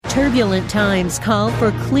Turbulent times call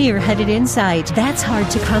for clear-headed insight. That's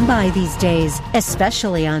hard to come by these days,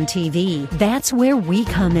 especially on TV. That's where we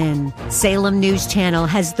come in. Salem News Channel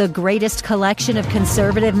has the greatest collection of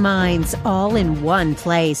conservative minds all in one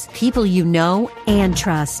place. People you know and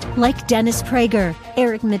trust, like Dennis Prager,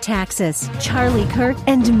 Eric Metaxas, Charlie Kirk,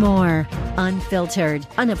 and more. Unfiltered,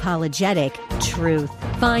 unapologetic truth.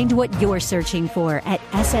 Find what you're searching for at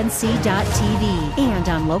snc.tv and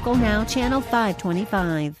on Local Now, Channel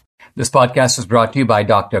 525. This podcast is brought to you by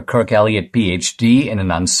Dr. Kirk Elliott, PhD. In an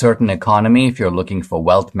uncertain economy, if you're looking for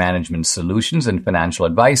wealth management solutions and financial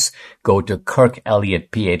advice, go to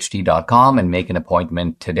kirkelliottphd.com and make an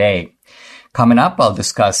appointment today. Coming up, I'll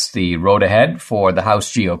discuss the road ahead for the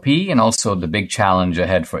House GOP and also the big challenge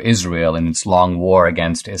ahead for Israel in its long war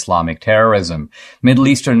against Islamic terrorism. Middle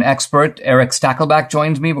Eastern expert Eric Stakelback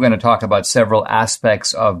joins me. We're going to talk about several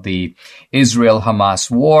aspects of the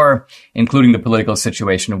Israel-Hamas war, including the political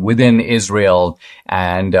situation within Israel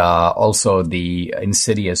and also the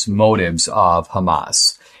insidious motives of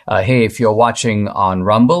Hamas. Hey, if you're watching on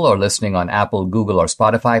Rumble or listening on Apple, Google, or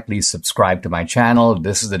Spotify, please subscribe to my channel.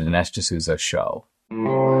 This is the Dinesh D'Souza Show.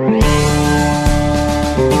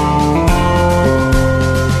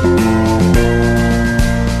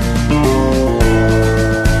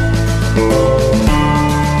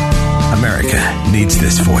 America needs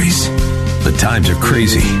this voice. The times are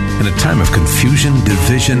crazy. In a time of confusion,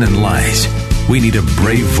 division, and lies, we need a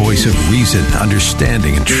brave voice of reason,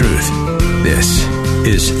 understanding, and truth. This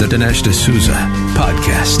is the Dinesh D'Souza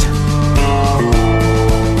Podcast.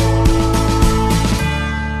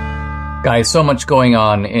 Guys, so much going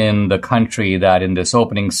on in the country that in this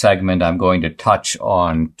opening segment, I'm going to touch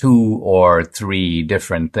on 2 or 3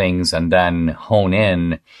 different things and then hone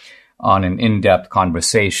in on an in-depth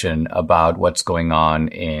conversation about what's going on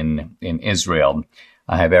in Israel.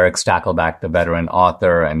 I have Eric Stakelback, the veteran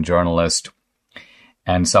author and journalist,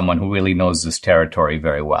 and someone who really knows this territory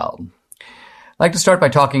very well. I'd like to start by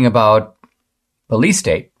talking about police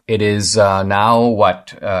state. It is now,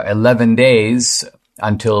 11 days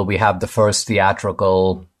until we have the first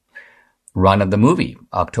theatrical run of the movie,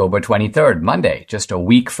 October 23rd, Monday, just a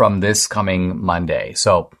week from this coming Monday.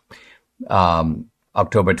 So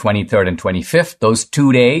October 23rd and 25th, those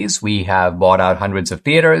 2 days, we have bought out hundreds of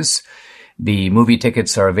theaters. The movie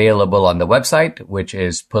tickets are available on the website, which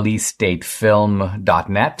is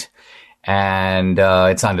policestatefilm.net. And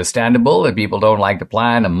it's understandable that people don't like to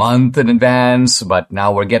plan a month in advance, but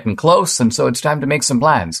now we're getting close, and so it's time to make some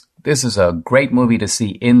plans. This is a great movie to see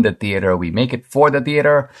in the theater. We make it for the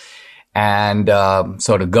theater, and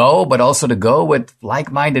so to go, but also to go with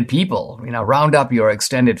like-minded people. You know, round up your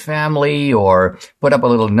extended family, or put up a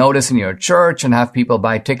little notice in your church and have people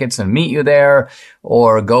buy tickets and meet you there,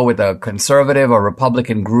 or go with a conservative or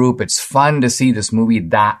Republican group. It's fun to see this movie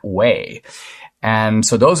that way. And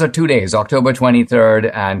so those are 2 days, October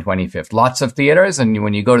 23rd and 25th. Lots of theaters. And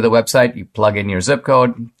when you go to the website, you plug in your zip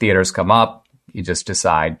code, theaters come up. You just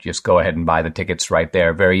decide, just go ahead and buy the tickets right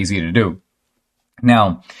there. Very easy to do.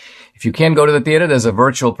 Now, if you can go to the theater, there's a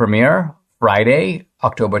virtual premiere Friday,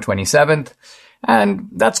 October 27th. And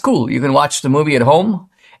that's cool. You can watch the movie at home,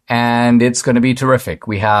 and it's going to be terrific.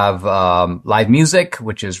 We have live music,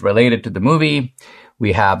 which is related to the movie.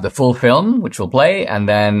 We have the full film, which will play, and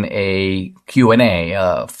then a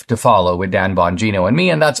Q&A to follow with Dan Bongino and me,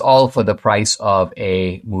 and that's all for the price of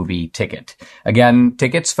a movie ticket. Again,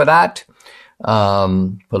 tickets for that,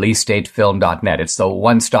 policestatefilm.net. It's the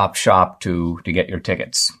one-stop shop to get your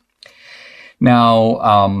tickets.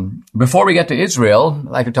 Now, before we get to Israel, I'd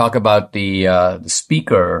like to talk about the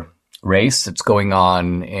speaker race that's going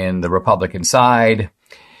on in the Republican side.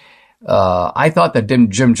 I thought that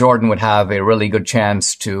Jim Jordan would have a really good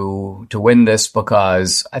chance to win this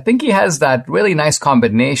because I think he has that really nice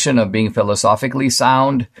combination of being philosophically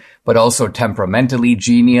sound, but also temperamentally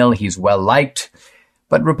genial. He's well liked.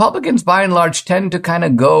 But Republicans, by and large, tend to kind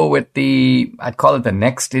of go with I'd call it the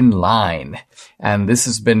next in line. And this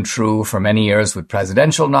has been true for many years with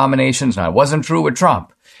presidential nominations. Now, it wasn't true with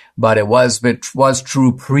Trump, but it was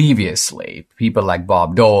true previously. People like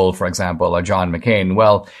Bob Dole, for example, or John McCain.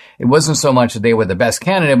 Well, it wasn't so much that they were the best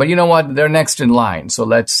candidate, but you know what? They're next in line. So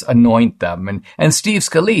let's anoint them. And Steve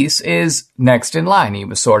Scalise is next in line. He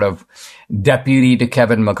was sort of deputy to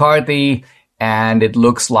Kevin McCarthy, and it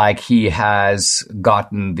looks like he has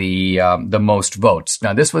gotten the most votes.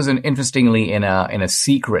 Now, this was interestingly in a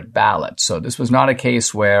secret ballot. So this was not a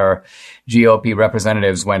case where GOP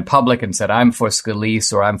representatives went public and said, I'm for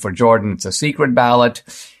Scalise or I'm for Jordan. It's a secret ballot.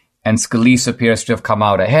 and Scalise appears to have come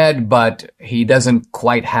out ahead, but he doesn't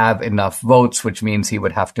quite have enough votes, which means he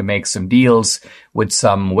would have to make some deals with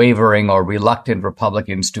some wavering or reluctant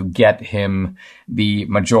Republicans to get him the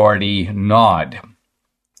majority nod.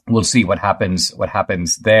 We'll see what happens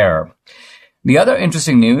there. The other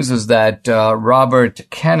interesting news is that Robert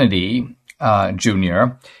Kennedy Jr.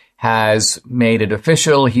 has made it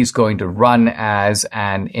official. He's going to run as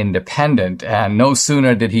an independent. And no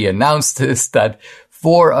sooner did he announce this that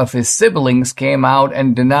 4 of his siblings came out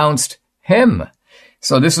and denounced him.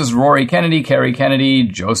 So this is Rory Kennedy, Kerry Kennedy,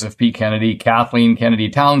 Joseph P. Kennedy, Kathleen Kennedy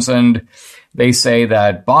Townsend. They say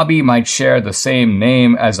that Bobby might share the same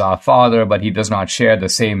name as our father, but he does not share the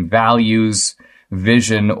same values,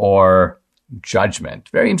 vision, or judgment.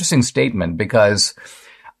 Very interesting statement, because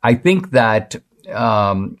I think that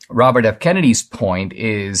Robert F. Kennedy's point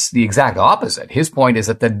is the exact opposite. His point is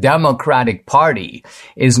that the Democratic Party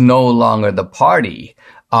is no longer the party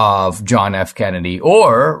of John F. Kennedy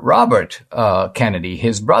or Robert Kennedy,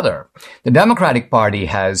 his brother. The Democratic Party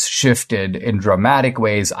has shifted in dramatic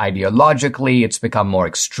ways ideologically. It's become more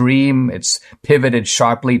extreme. It's pivoted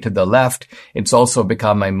sharply to the left. It's also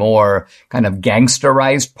become a more kind of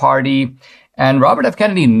gangsterized party. And Robert F.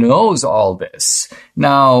 Kennedy knows all this.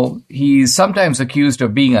 Now, he's sometimes accused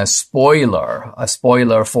of being a spoiler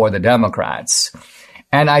for the Democrats.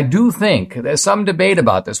 And I do think there's some debate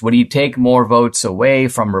about this. Would he take more votes away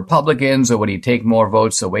from Republicans, or would he take more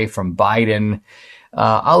votes away from Biden?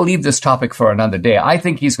 I'll leave this topic for another day. I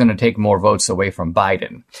think he's going to take more votes away from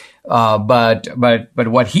Biden. But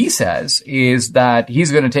what he says is that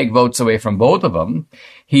he's going to take votes away from both of them.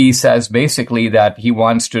 He says basically that he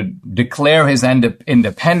wants to declare his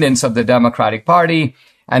independence of the Democratic Party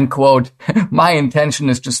and, quote, my intention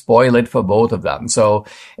is to spoil it for both of them. So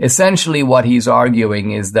essentially what he's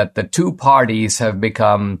arguing is that the two parties have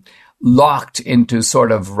become locked into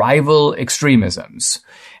sort of rival extremisms,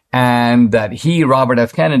 and that he, Robert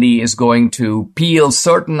F. Kennedy, is going to peel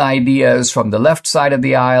certain ideas from the left side of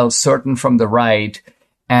the aisle, certain from the right,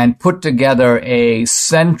 and put together a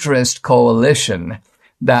centrist coalition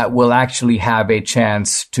that will actually have a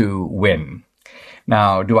chance to win.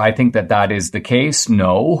 Now, do I think that that is the case?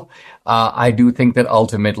 No. I do think that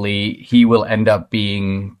ultimately he will end up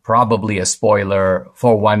being probably a spoiler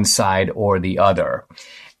for one side or the other.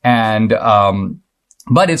 And,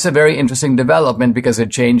 but it's a very interesting development because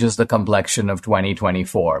it changes the complexion of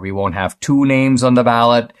 2024. We won't have 2 names on the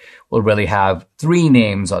ballot. We'll really have 3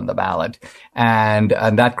 names on the ballot. And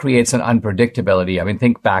that creates an unpredictability. I mean,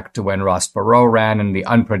 think back to when Ross Perot ran and the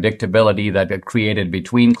unpredictability that it created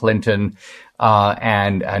between Clinton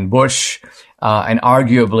and Bush. And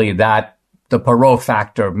arguably that the Perot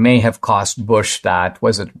factor may have cost Bush that,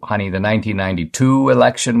 was it, honey, the 1992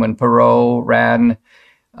 election when Perot ran?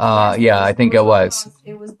 I think it was.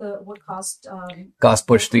 It was what cost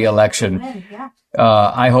Bush the election. Yeah.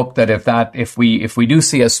 I hope that if we do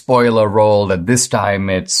see a spoiler roll, that this time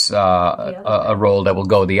it's a roll that will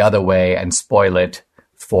go the other way and spoil it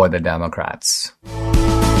for the Democrats.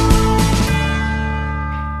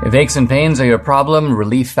 If aches and pains are your problem,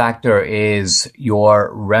 Relief Factor is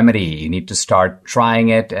your remedy. You need to start trying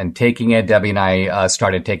it and taking it. Debbie and I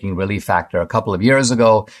started taking Relief Factor a couple of years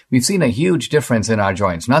ago. We've seen a huge difference in our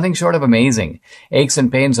joints. Nothing short of amazing. Aches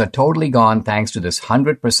and pains are totally gone thanks to this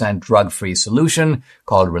 100% drug-free solution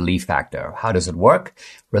called Relief Factor. How does it work?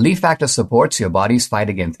 Relief Factor supports your body's fight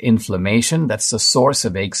against inflammation. That's the source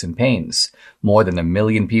of aches and pains. More than 1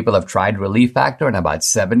 million people have tried Relief Factor, and about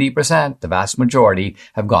 70%, the vast majority,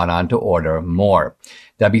 have gone on to order more.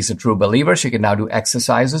 Debbie's a true believer. She can now do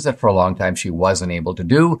exercises that for a long time she wasn't able to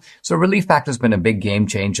do. So Relief Factor's been a big game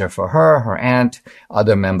changer for her, her aunt,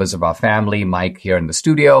 other members of our family, Mike here in the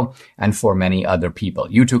studio, and for many other people.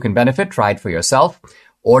 You too can benefit. Try it for yourself.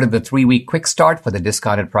 Order the 3-week quick start for the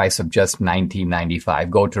discounted price of just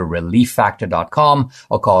 $19.95. Go to relieffactor.com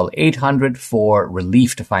or call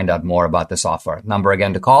 800-4-RELIEF to find out more about this offer. Number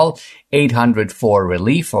again to call,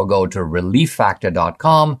 800-4-RELIEF, or go to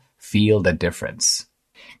relieffactor.com. Feel the difference.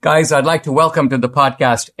 Guys, I'd like to welcome to the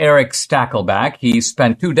podcast Eric Stakelback. He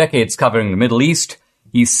spent 2 decades covering the Middle East.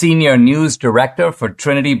 He's Senior News Director for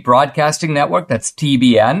Trinity Broadcasting Network, that's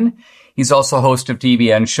TBN. He's also host of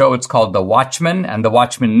TBN's show. It's called The Watchman and The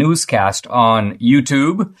Watchman Newscast on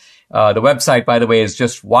YouTube. The website, by the way, is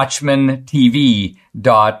just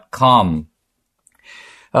watchmantv.com.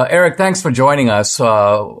 Eric, thanks for joining us.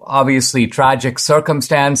 Obviously, tragic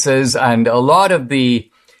circumstances, and a lot of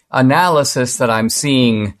the analysis that I'm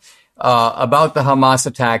seeing about the Hamas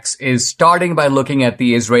attacks is starting by looking at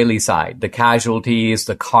the Israeli side, the casualties,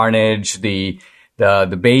 the carnage, the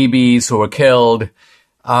babies who were killed.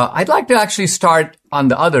 I'd like to actually start on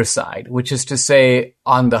the other side, which is to say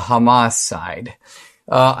on the Hamas side.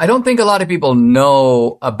 I don't think a lot of people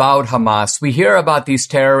know about Hamas. We hear about these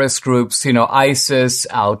terrorist groups, ISIS,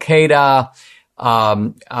 Al-Qaeda,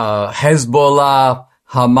 Hezbollah,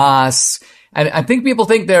 Hamas. And I think people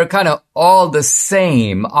think they're kind of all the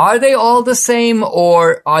same. Are they all the same,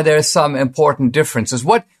 or are there some important differences?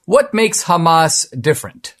 What makes Hamas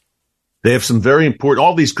different? They have some very important,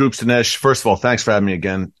 all these groups, Dinesh, first of all, thanks for having me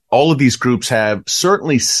again. All of these groups have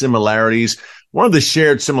certainly similarities. One of the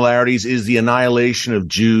shared similarities is the annihilation of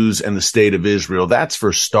Jews and the state of Israel. That's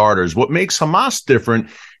for starters. What makes Hamas different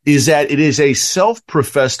is that it is a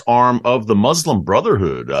self-professed arm of the Muslim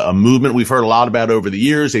Brotherhood, a movement we've heard a lot about over the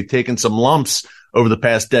years. They've taken some lumps over the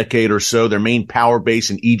past decade or so. Their main power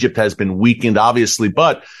base in Egypt has been weakened, obviously.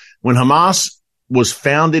 But when Hamas was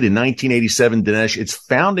founded in 1987, Dinesh, its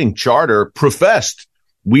founding charter professed,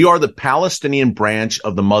 we are the Palestinian branch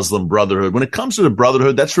of the Muslim Brotherhood. When it comes to the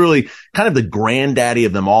Brotherhood, that's really kind of the granddaddy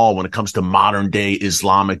of them all when it comes to modern day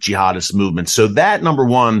Islamic jihadist movements. So that, number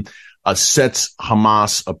one, sets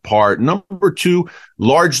Hamas apart. Number two,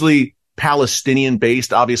 largely Palestinian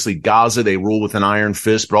based. Obviously, Gaza, they rule with an iron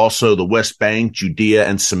fist, but also the West Bank, Judea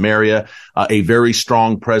and Samaria, a very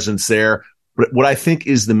strong presence there. But what I think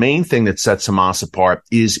is the main thing that sets Hamas apart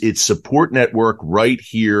is its support network right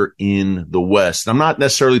here in the West. I'm not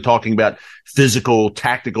necessarily talking about physical,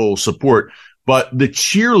 tactical support, but the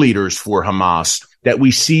cheerleaders for Hamas that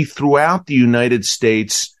we see throughout the United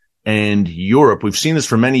States and Europe. We've seen this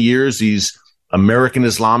for many years, these American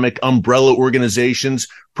Islamic umbrella organizations,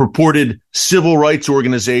 purported civil rights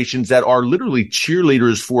organizations that are literally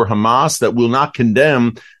cheerleaders for Hamas that will not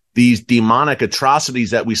condemn these demonic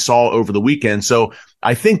atrocities that we saw over the weekend. So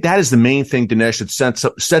I think that is the main thing, Dinesh, that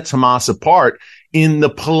sets Hamas apart in the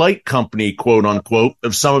polite company, quote unquote,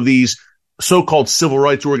 of some of these so-called civil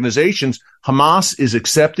rights organizations. Hamas is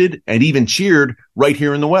accepted and even cheered right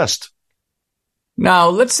here in the West. Now,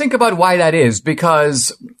 let's think about why that is,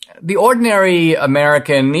 because the ordinary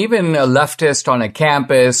American, even a leftist on a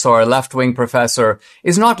campus or a left-wing professor,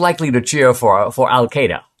 is not likely to cheer for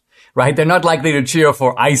Al-Qaeda, right? They're not likely to cheer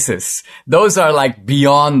for ISIS. Those are like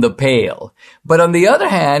beyond the pale. But on the other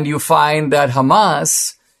hand, you find that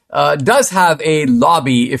Hamas does have a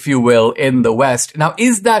lobby, if you will, in the West. Now,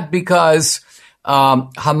 is that because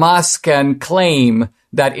Hamas can claim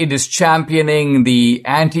that it is championing the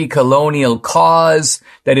anti-colonial cause,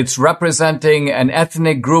 that it's representing an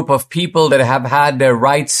ethnic group of people that have had their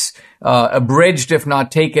rights abridged, if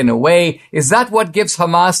not taken away? Is that what gives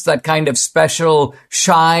Hamas that kind of special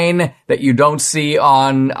shine that you don't see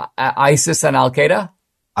on ISIS and Al-Qaeda?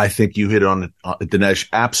 I think you hit on it, Dinesh.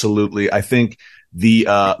 Absolutely. I think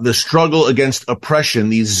the struggle against oppression,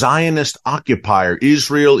 the Zionist occupier.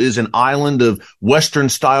 Israel is an island of Western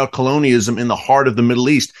style colonialism in the heart of the Middle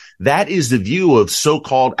East. That is the view of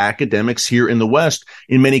so-called academics here in the West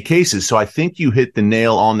in many cases. So I think you hit the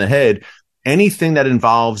nail on the head. Anything that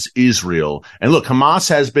involves Israel. And look, Hamas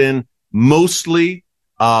has been mostly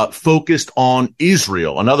focused on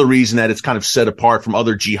Israel. Another reason that it's kind of set apart from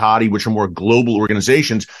other jihadi, which are more global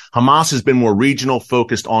organizations. Hamas has been more regional,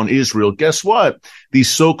 focused on Israel. Guess what?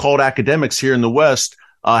 These so-called academics here in the West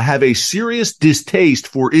have a serious distaste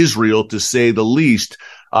for Israel, to say the least.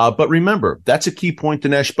 But remember, that's a key point,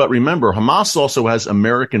 Dinesh. But remember, Hamas also has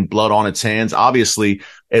American blood on its hands. Obviously,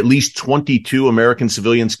 at least 22 American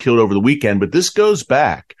civilians killed over the weekend. But this goes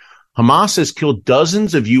back. Hamas has killed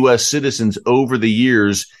dozens of U.S. citizens over the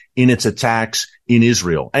years in its attacks in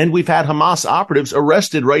Israel. And we've had Hamas operatives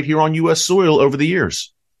arrested right here on U.S. soil over the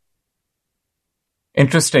years.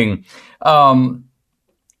 Interesting.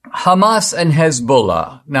 Hamas and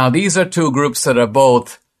Hezbollah. Now, these are two groups that are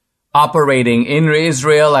both operating in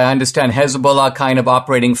Israel. I understand Hezbollah kind of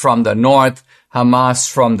operating from the north, Hamas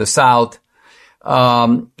from the south.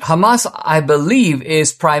 Hamas, I believe,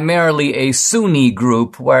 is primarily a Sunni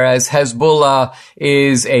group, whereas Hezbollah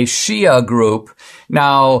is a Shia group.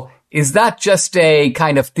 Now, is that just a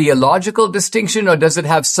kind of theological distinction, or does it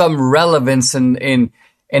have some relevance in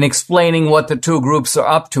explaining what the two groups are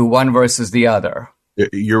up to, one versus the other?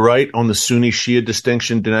 You're right on the Sunni-Shia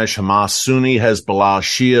distinction, Dinesh. Hamas, Sunni, Hezbollah,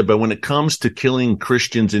 Shia. But when it comes to killing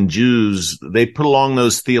Christians and Jews, they put along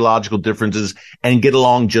those theological differences and get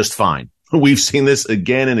along just fine. We've seen this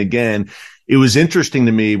again and again. It was interesting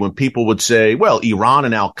to me when people would say, well, Iran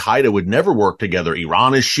and Al-Qaeda would never work together.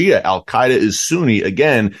 Iran is Shia. Al-Qaeda is Sunni.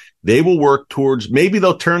 Again, they will work towards, maybe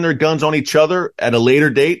they'll turn their guns on each other at a later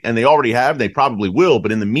date, and they already have. They probably will.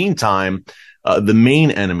 But in the meantime, the main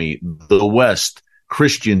enemy, the West,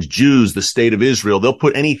 Christians, Jews, the state of Israel. They'll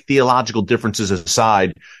put any theological differences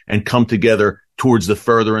aside and come together towards the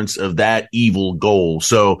furtherance of that evil goal.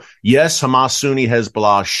 So yes, Hamas, Sunni,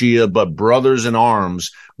 Hezbollah, Shia, but brothers in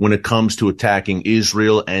arms when it comes to attacking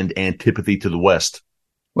Israel and antipathy to the West.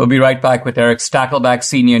 We'll be right back with Eric Stakelbeck,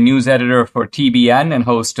 senior news editor for TBN and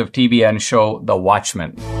host of TBN's show, The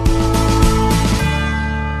Watchman.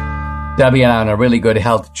 Debbie and I are on a really good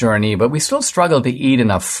health journey, but we still struggle to eat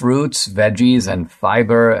enough fruits, veggies, and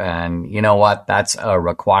fiber. And you know what? That's a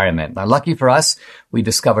requirement. Now, lucky for us, we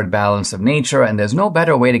discovered Balance of Nature, and there's no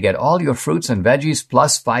better way to get all your fruits and veggies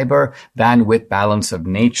plus fiber than with Balance of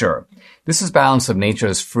Nature. This is Balance of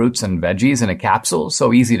Nature's fruits and veggies in a capsule,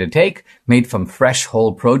 so easy to take, made from fresh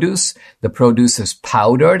whole produce. The produce is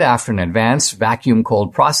powdered after an advanced vacuum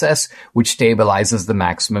cold process, which stabilizes the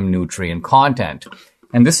maximum nutrient content.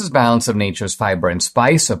 And this is Balance of Nature's Fiber and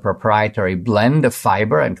Spice, a proprietary blend of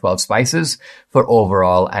fiber and 12 spices for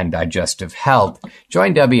overall and digestive health.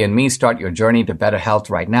 Join Debbie and me. Start your journey to better health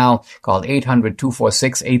right now. Call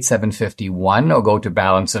 800-246-8751 or go to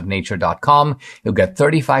balanceofnature.com. You'll get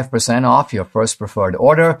 35% off your first preferred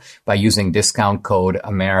order by using discount code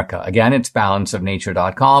America. Again, it's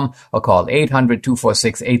balanceofnature.com or call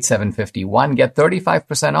 800-246-8751. Get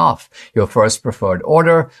 35% off your first preferred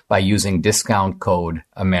order by using discount code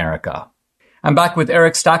America. I'm back with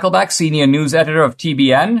Eric Stakelbeck, senior news editor of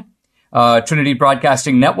TBN, Trinity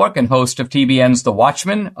Broadcasting Network, and host of TBN's The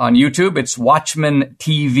Watchman. On YouTube, it's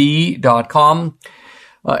watchmantv.com.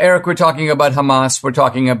 Eric, we're talking about Hamas. We're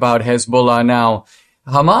talking about Hezbollah now.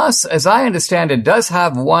 Hamas, as I understand it, does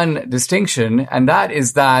have one distinction, and that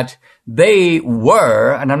is that they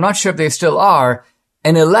were, and I'm not sure if they still are,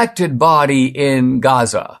 an elected body in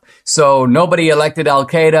Gaza. So nobody elected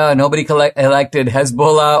Al-Qaeda, nobody elected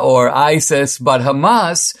Hezbollah or ISIS, but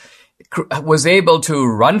Hamas was able to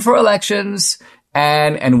run for elections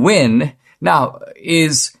and win. Now,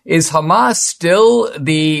 is Hamas still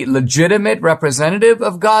the legitimate representative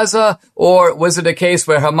of Gaza, or was it a case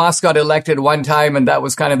where Hamas got elected one time and that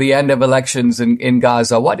was kind of the end of elections in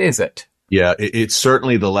Gaza? What is it? Yeah, it's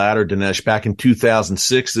certainly the latter, Dinesh. Back in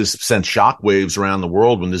 2006, this sent shockwaves around the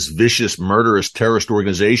world when this vicious, murderous terrorist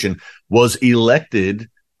organization was elected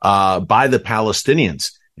by the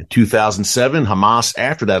Palestinians. In 2007, Hamas,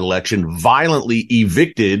 after that election, violently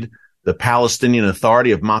evicted the Palestinian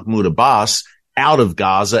Authority of Mahmoud Abbas out of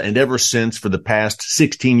Gaza. And ever since, for the past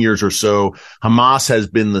 16 years or so, Hamas has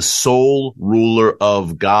been the sole ruler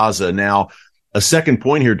of Gaza. Now, a second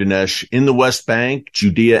point here, Dinesh, in the West Bank,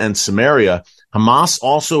 Judea and Samaria, Hamas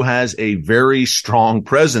also has a very strong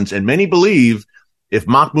presence. And many believe if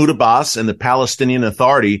Mahmoud Abbas and the Palestinian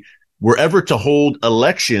Authority were ever to hold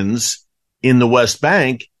elections in the West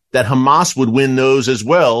Bank, that Hamas would win those as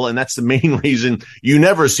well. And that's the main reason you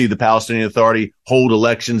never see the Palestinian Authority hold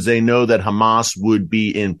elections. They know that Hamas would be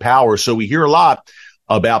in power. So we hear a lot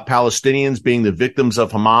about Palestinians being the victims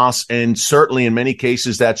of Hamas. And certainly in many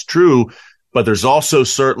cases, that's true. But there's also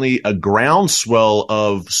certainly a groundswell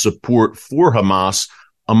of support for Hamas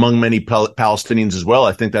among many Palestinians as well.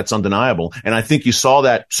 I think that's undeniable. And I think you saw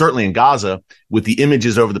that certainly in Gaza with the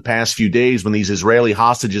images over the past few days when these Israeli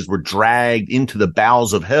hostages were dragged into the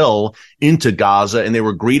bowels of hell into Gaza, and they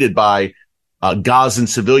were greeted by Gazan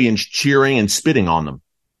civilians cheering and spitting on them.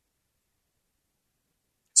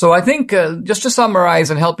 So I think, just to summarize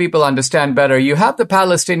and help people understand better, you have the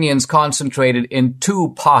Palestinians concentrated in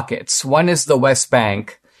two pockets. One is the West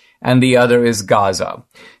Bank, and the other is Gaza.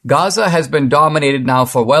 Gaza has been dominated now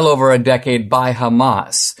for well over a decade by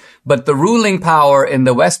Hamas. But the ruling power in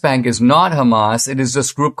the West Bank is not Hamas. It is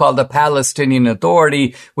this group called the Palestinian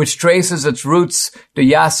Authority, which traces its roots to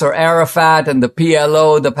Yasser Arafat and the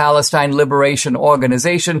PLO, the Palestine Liberation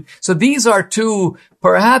Organization. So these are two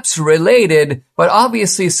perhaps related, but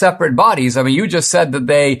obviously separate bodies. I mean, you just said that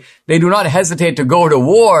they do not hesitate to go to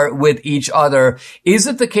war with each other. Is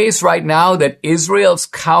it the case right now that Israel's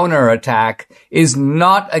counterattack is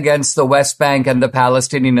not against the West Bank and the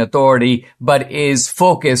Palestinian Authority, but is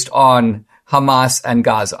focused on Hamas and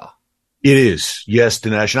Gaza? It is. Yes,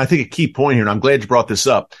 Dinesh. And I think a key point here, and I'm glad you brought this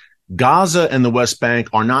up, Gaza and the West Bank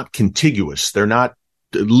are not contiguous. They're not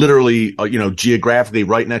literally, geographically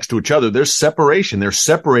right next to each other. There's separation. They're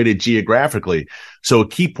separated geographically. So a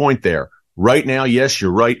key point there. Right now, yes,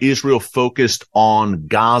 you're right. Israel focused on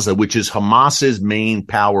Gaza, which is Hamas's main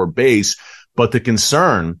power base. But the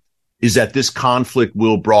concern is that this conflict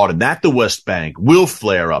will broaden, that the West Bank will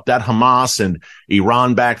flare up, that Hamas and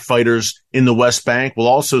Iran-backed fighters in the West Bank will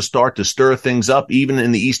also start to stir things up, even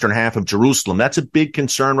in the eastern half of Jerusalem. That's a big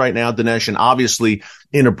concern right now, Dinesh, and obviously,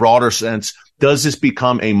 in a broader sense, does this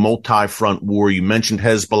become a multi-front war? You mentioned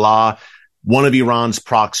Hezbollah. one of Iran's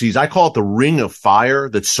proxies. I call it the ring of fire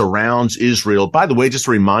that surrounds Israel. By the way, just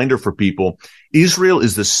a reminder for people, Israel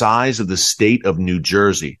is the size of the state of New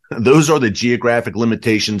Jersey. Those are the geographic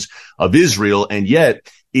limitations of Israel, and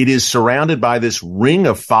yet it is surrounded by this ring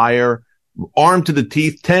of fire, armed to the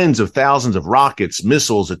teeth, tens of thousands of rockets,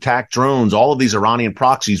 missiles, attack drones, all of these Iranian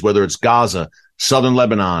proxies, whether it's Gaza, southern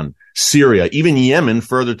Lebanon, Syria, even Yemen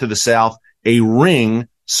further to the south, a ring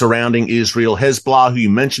surrounding Israel. Hezbollah, who you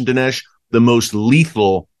mentioned, Dinesh, the most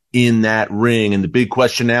lethal in that ring. And the big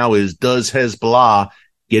question now is, does Hezbollah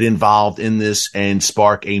get involved in this and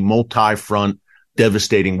spark a multi-front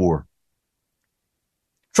devastating war?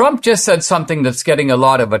 Trump just said something that's getting a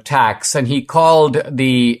lot of attacks, and he called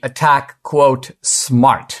the attack, quote,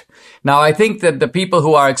 smart. Now, I think that the people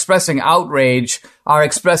who are expressing outrage are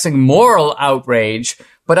expressing moral outrage,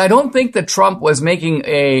 but I don't think that Trump was making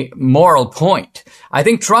a moral point. I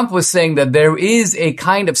think Trump was saying that there is a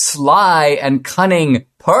kind of sly and cunning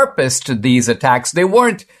purpose to these attacks. They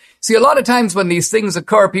weren't. See, a lot of times when these things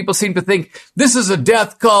occur, people seem to think, this is a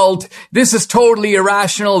death cult, this is totally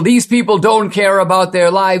irrational, these people don't care about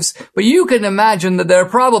their lives. But you can imagine that there are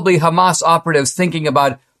probably Hamas operatives thinking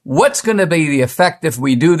about, what's going to be the effect if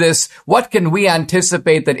we do this? What can we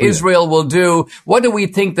anticipate that Israel will do? What do we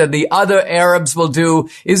think that the other Arabs will do?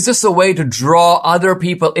 Is this a way to draw other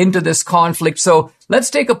people into this conflict? So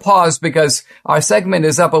let's take a pause because our segment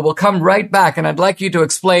is up, but we'll come right back. And I'd like you to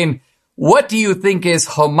explain, what do you think is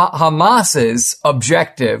Hamas's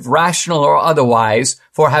objective, rational or otherwise,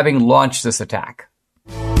 for having launched this attack?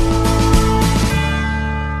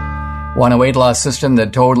 Want a weight loss system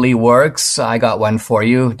that totally works? I got one for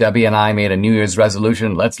you. Debbie and I made a New Year's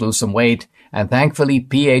resolution. Let's lose some weight. And thankfully,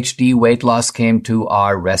 PhD weight loss came to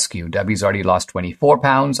our rescue. Debbie's already lost 24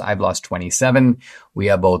 pounds. I've lost 27. We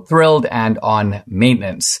are both thrilled and on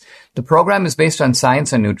maintenance. The program is based on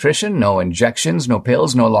science and nutrition. No injections, no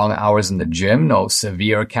pills, no long hours in the gym, no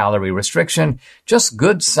severe calorie restriction. Just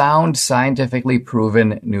good, sound, scientifically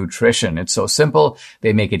proven nutrition. It's so simple.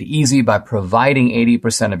 They make it easy by providing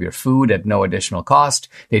 80% of your food at no additional cost.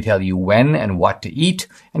 They tell you when and what to eat.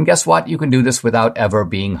 And guess what? You can do this without ever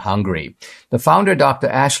being hungry. The founder, Dr.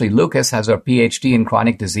 Ashley Lucas, has her PhD in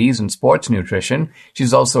chronic disease and sports nutrition.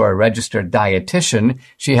 She's also a registered dietitian.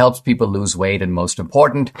 She helps people lose weight and, most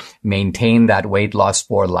important, maintain that weight loss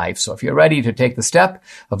for life. So if you're ready to take the step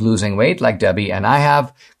of losing weight like Debbie and I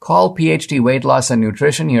have, call PhD Weight Loss and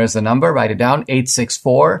Nutrition. Here's the number. Write it down,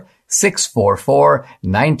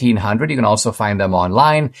 864-644-1900. You can also find them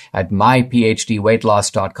online at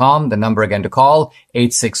myphdweightloss.com. The number again to call,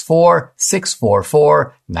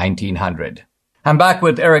 864-644-1900. I'm back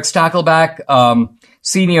with Eric Stakelback,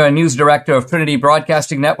 Senior News Director of Trinity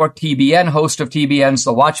Broadcasting Network, TBN, host of TBN's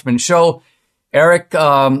The Watchman Show. Eric,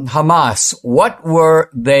 Hamas, what were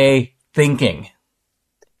they thinking?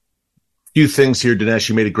 Few things here, Dinesh.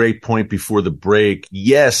 You made a great point before the break.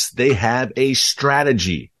 Yes, they have a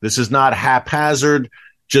strategy. This is not haphazard,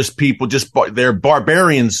 just people, they're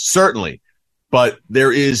barbarians, certainly, but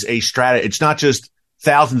there is a strategy. It's not just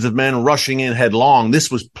thousands of men rushing in headlong. This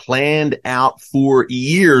was planned out for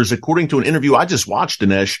years, according to an interview I just watched,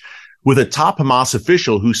 Dinesh, with a top Hamas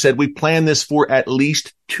official who said, we planned this for at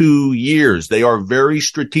least 2 years. They are very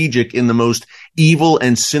strategic in the most evil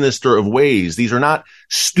and sinister of ways. These are not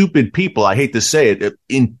stupid people. I hate to say it,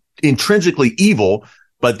 intrinsically evil,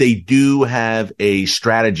 but they do have a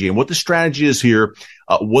strategy. And what the strategy is here,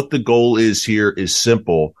 what the goal is here is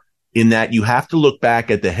simple, in that you have to look back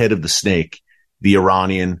at the head of the snake, the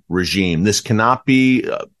Iranian regime. This cannot be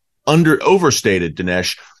overstated,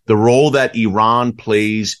 Dinesh. The role that Iran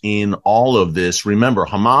plays in all of this. Remember,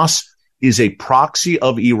 Hamas is a proxy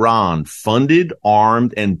of Iran, funded,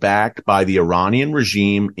 armed, and backed by the Iranian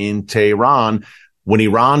regime in Tehran. When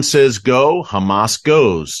Iran says go, Hamas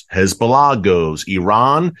goes. Hezbollah goes.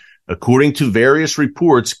 Iran, according to various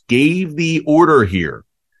reports, gave the order here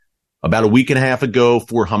about a week and a half ago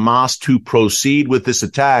for Hamas to proceed with this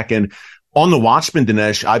attack. And on the Watchman,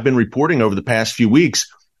 Dinesh, I've been reporting over the past few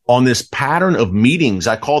weeks on this pattern of meetings,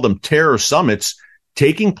 I call them terror summits,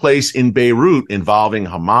 taking place in Beirut involving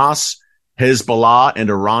Hamas, Hezbollah, and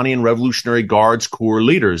Iranian Revolutionary Guards Corps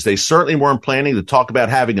leaders. They certainly weren't planning to talk about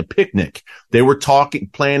having a picnic. They were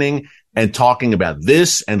planning and talking about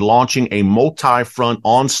this and launching a multi-front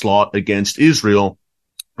onslaught against Israel.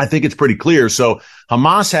 I think it's pretty clear. So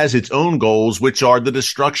Hamas has its own goals, which are the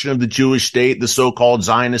destruction of the Jewish state, the so-called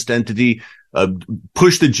Zionist entity,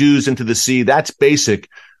 push the Jews into the sea. That's basic.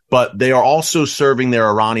 But they are also serving their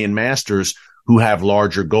Iranian masters who have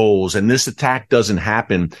larger goals. And this attack doesn't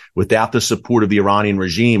happen without the support of the Iranian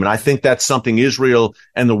regime. And I think that's something Israel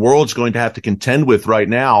and the world's going to have to contend with right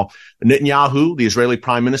now. Netanyahu, the Israeli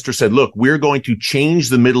prime minister, said, look, we're going to change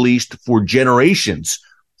the Middle East for generations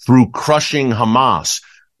through crushing Hamas.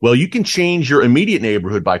 Well, you can change your immediate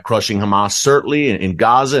neighborhood by crushing Hamas, certainly in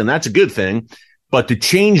Gaza, and that's a good thing. But to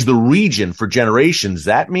change the region for generations,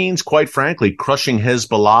 that means, quite frankly, crushing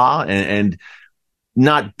Hezbollah and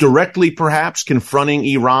not directly perhaps confronting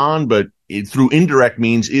Iran, but through indirect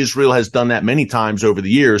means. Israel has done that many times over the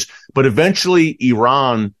years. But eventually,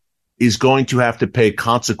 Iran is going to have to pay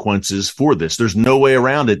consequences for this. There's no way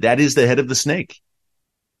around it. That is the head of the snake.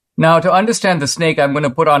 Now, to understand the snake, I'm going to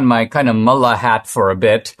put on my kind of mullah hat for a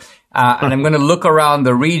bit. And I'm going to look around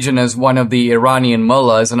the region as one of the Iranian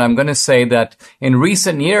mullahs. And I'm going to say that in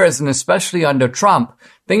recent years, and especially under Trump,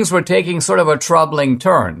 things were taking sort of a troubling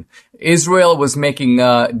turn. Israel was making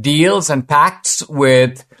deals and pacts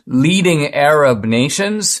with leading Arab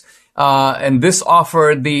nations. And this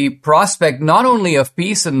offered the prospect not only of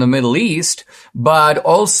peace in the Middle East, but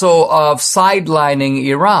also of sidelining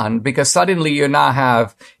Iran, because suddenly you now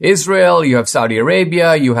have Israel, you have Saudi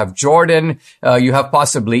Arabia, you have Jordan, you have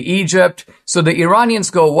possibly Egypt. So the Iranians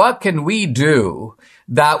go, what can we do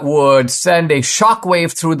that would send a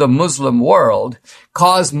shockwave through the Muslim world,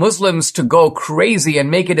 cause Muslims to go crazy and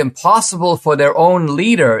make it impossible for their own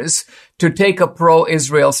leaders to take a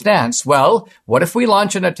pro-Israel stance? Well, what if we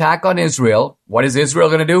launch an attack on Israel? What is Israel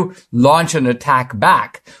going to do? Launch an attack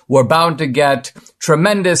back. We're bound to get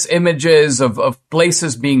tremendous images of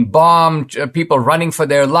places being bombed, people running for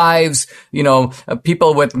their lives,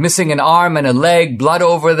 people with missing an arm and a leg, blood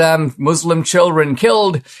over them, Muslim children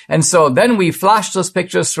killed. And so then we flash those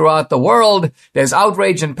pictures throughout the world. There's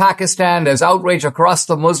outrage in Pakistan. There's outrage across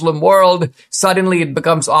the Muslim world. Suddenly it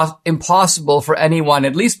becomes impossible for anyone,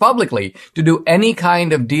 at least publicly, to do any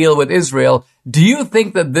kind of deal with Israel. Do you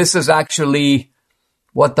think that this is actually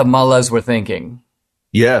what the mullahs were thinking?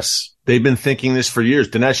 Yes, they've been thinking this for years.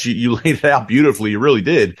 Dinesh, you laid it out beautifully. You really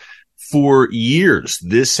did. For years,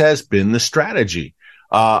 this has been the strategy.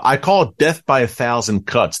 I call it death by 1,000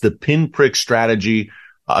 cuts, the pinprick strategy.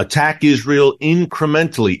 Attack Israel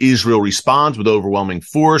incrementally. Israel responds with overwhelming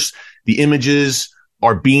force. The images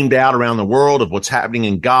are beamed out around the world of what's happening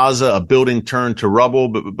in Gaza, a building turned to rubble.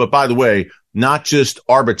 But by the way, not just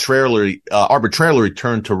arbitrarily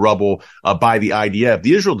turned to rubble by the IDF.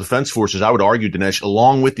 The Israel Defense Forces, I would argue, Dinesh,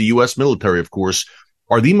 along with the U.S. military, of course,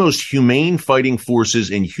 are the most humane fighting forces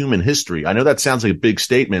in human history. I know that sounds like a big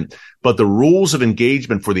statement, but the rules of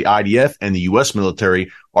engagement for the IDF and the U.S.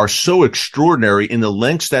 military are so extraordinary in the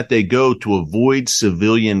lengths that they go to avoid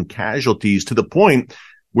civilian casualties, to the point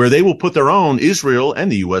where they will put their own, Israel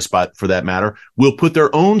and the U.S., for that matter, will put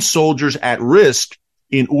their own soldiers at risk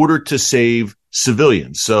in order to save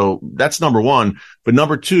civilians. So that's number one. But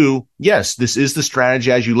number two, yes, this is the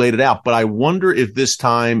strategy as you laid it out. But I wonder if this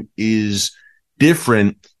time is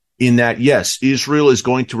different in that, yes, Israel is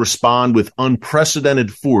going to respond with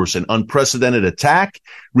unprecedented force. An unprecedented attack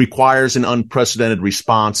requires an unprecedented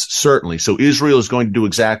response, certainly. So Israel is going to do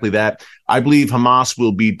exactly that. I believe Hamas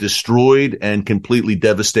will be destroyed and completely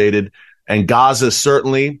devastated. And Gaza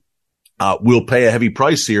certainly will pay a heavy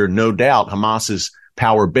price here, no doubt. Hamas is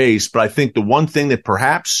power base. But I think the one thing that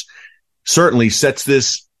perhaps certainly sets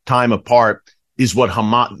this time apart is what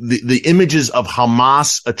Hamas, the images of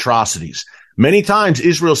Hamas atrocities. Many times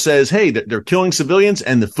Israel says, hey, they're killing civilians,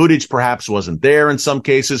 and the footage perhaps wasn't there in some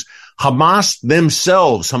cases. Hamas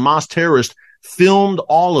themselves, Hamas terrorists, filmed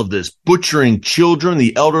all of this, butchering children,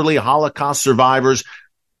 the elderly, Holocaust survivors,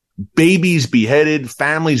 babies beheaded,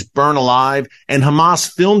 families burned alive, and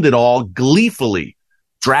Hamas filmed it all gleefully,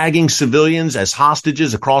 dragging civilians as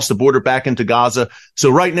hostages across the border back into Gaza.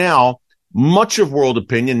 So right now, much of world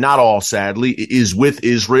opinion, not all sadly, is with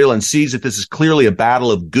Israel and sees that this is clearly a battle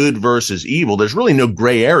of good versus evil. There's really no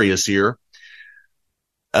gray areas here.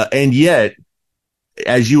 And yet,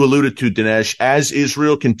 as you alluded to, Dinesh, as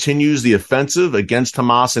Israel continues the offensive against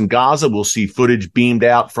Hamas in Gaza, we'll see footage beamed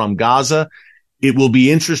out from Gaza. It will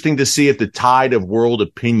be interesting to see if the tide of world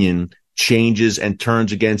opinion changes and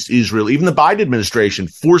turns against Israel. Even the Biden administration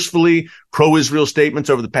forcefully pro-Israel statements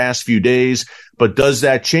over the past few days. But does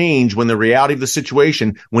that change when the reality of the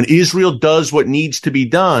situation, when Israel does what needs to be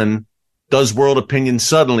done, does world opinion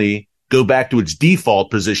suddenly go back to its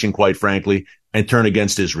default position, quite frankly, and turn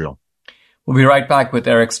against Israel? We'll be right back with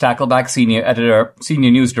Eric Stakelback,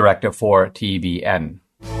 Senior News Director for TBN.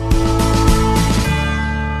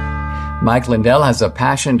 Mike Lindell has a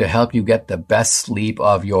passion to help you get the best sleep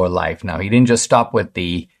of your life. Now, he didn't just stop with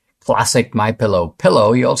the classic MyPillow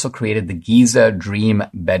pillow, he also created the Giza Dream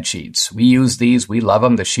bed sheets. We use these. We love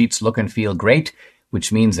them. The sheets look and feel great,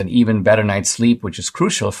 which means an even better night's sleep, which is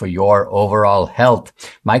crucial for your overall health.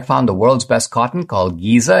 Mike found the world's best cotton called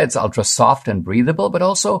Giza. It's ultra soft and breathable, but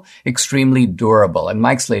also extremely durable. And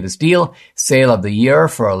Mike's latest deal, sale of the year,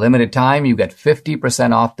 for a limited time, you get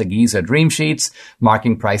 50% off the Giza Dream Sheets,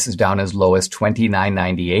 marking prices down as low as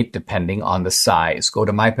 $29.98, depending on the size. Go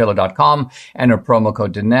to mypillow.com, enter promo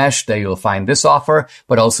code Dinesh. There you'll find this offer,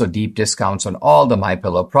 but also deep discounts on all the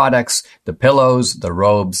MyPillow products, the pillows, the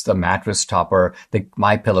robes, the mattress topper, the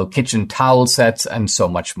MyPillow kitchen towel sets, and so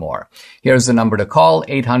much more. Here's the number to call,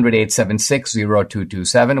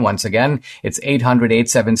 800-876-0227. Once again, it's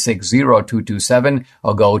 800-876-0227,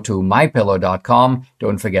 or go to mypillow.com.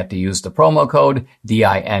 Don't forget to use the promo code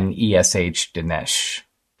DINESH, Dinesh.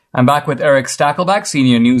 I'm back with Eric Stakelbeck,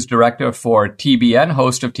 Senior News Director for TBN,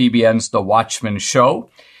 host of TBN's The Watchman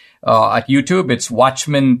Show. At YouTube, it's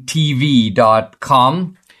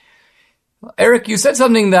watchmantv.com. Eric, you said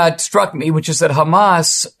something that struck me, which is that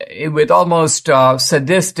Hamas, with almost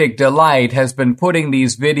sadistic delight, has been putting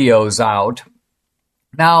these videos out.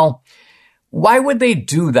 Now, why would they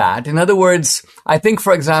do that? In other words, I think,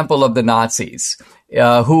 for example, of the Nazis,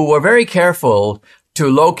 who were very careful to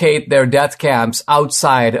locate their death camps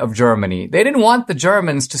outside of Germany. They didn't want the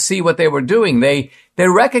Germans to see what they were doing. They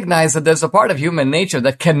recognized that there's a part of human nature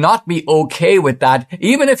that cannot be okay with that,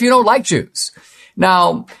 even if you don't like Jews.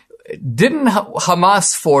 Now, didn't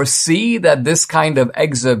Hamas foresee that this kind of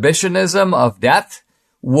exhibitionism of death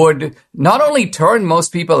would not only turn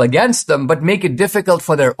most people against them, but make it difficult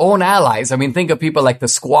for their own allies? I mean, think of people like the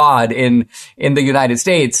Squad in the United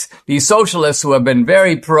States, these socialists who have been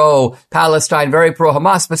very pro-Palestine, very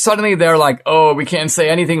pro-Hamas, but suddenly they're like, oh, we can't say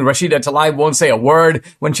anything. Rashida Tlaib won't say a word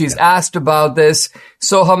when she's asked about this.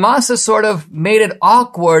 So Hamas has sort of made it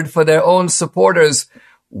awkward for their own supporters.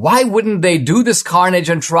 Why wouldn't they do this carnage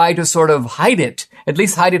and try to sort of hide it, at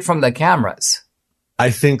least hide it from the cameras? I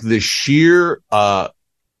think the sheer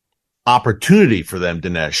opportunity for them,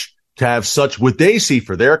 Dinesh, to have such, what they see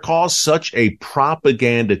for their cause, such a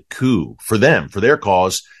propaganda coup for them, for their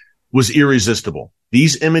cause, was irresistible.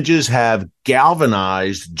 These images have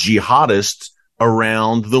galvanized jihadists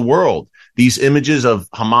around the world. These images of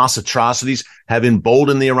Hamas atrocities have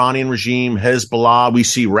emboldened the Iranian regime, Hezbollah. We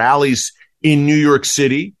see rallies in New York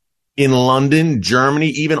City, in London, Germany,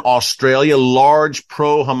 even Australia, large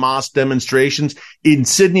pro-Hamas demonstrations. In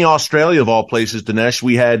Sydney, Australia, of all places, Dinesh,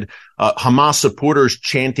 we had Hamas supporters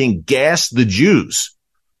chanting, "Gas the Jews."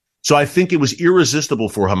 So I think it was irresistible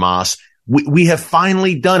for Hamas. We have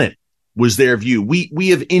finally done it, was their view. We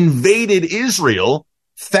have invaded Israel.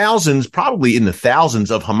 Thousands, probably in the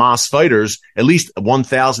thousands of Hamas fighters, at least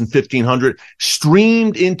 1,000, 1,500,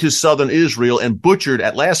 streamed into southern Israel and butchered,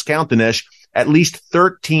 at last count, Dinesh, at least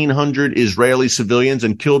 1,300 Israeli civilians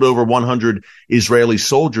and killed over 100 Israeli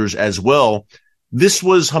soldiers as well. This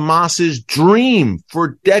was Hamas's dream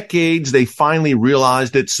for decades. They finally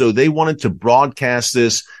realized it, so they wanted to broadcast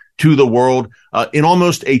this to the world in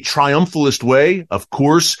almost a triumphalist way, of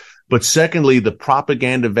course. But secondly, the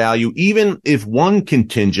propaganda value, even if one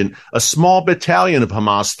contingent, a small battalion of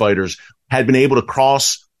Hamas fighters, had been able to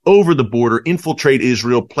cross over the border, infiltrate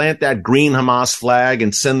Israel, plant that green Hamas flag,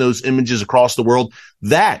 and send those images across the world,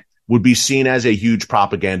 that would be seen as a huge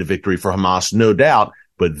propaganda victory for Hamas, no doubt.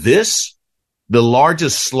 But this, the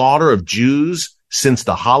largest slaughter of Jews since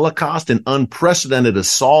the Holocaust, an unprecedented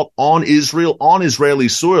assault on Israel, on Israeli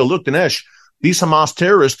soil. Look, Dinesh, these Hamas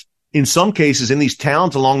terrorists, in some cases in these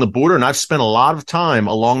towns along the border, and I've spent a lot of time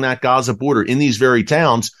along that Gaza border in these very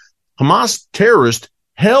towns, Hamas terrorists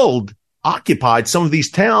occupied some of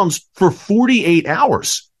these towns for 48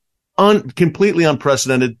 hours. Completely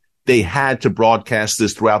unprecedented. They had to broadcast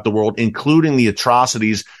this throughout the world, including the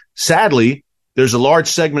atrocities. Sadly, there's a large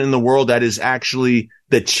segment in the world that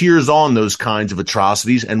cheers on those kinds of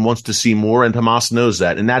atrocities and wants to see more, and Hamas knows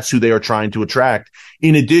that, and that's who they are trying to attract.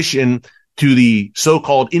 In addition to the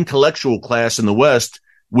so-called intellectual class in the West,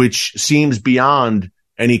 which seems beyond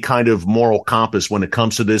any kind of moral compass when it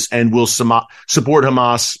comes to this and will support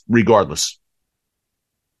Hamas regardless.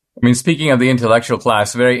 I mean, speaking of the intellectual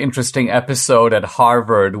class, very interesting episode at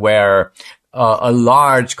Harvard where a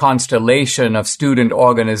large constellation of student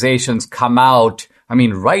organizations come out, I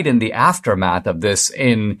mean, right in the aftermath of this,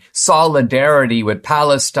 in solidarity with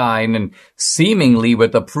Palestine and seemingly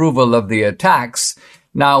with approval of the attacks.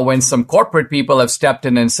 Now, when some corporate people have stepped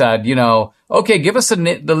in and said, okay, give us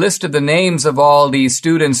the list of the names of all these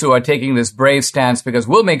students who are taking this brave stance because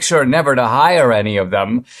we'll make sure never to hire any of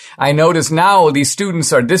them. I notice now these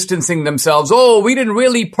students are distancing themselves. Oh, we didn't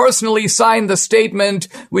really personally sign the statement.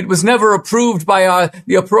 It was never approved by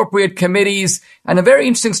the appropriate committees. And a very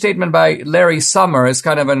interesting statement by Larry Summers,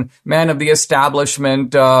 kind of a man of the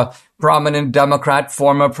establishment, prominent Democrat,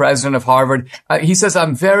 former president of Harvard. He says,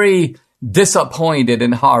 I'm very disappointed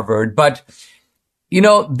in Harvard, but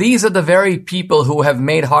these are the very people who have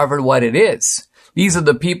made Harvard what it is. These are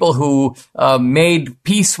the people who made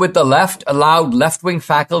peace with the left, allowed left-wing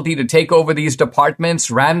faculty to take over these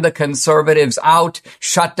departments, ran the conservatives out,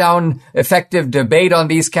 shut down effective debate on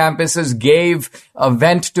these campuses, gave a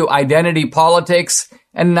vent to identity politics.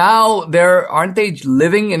 And now aren't they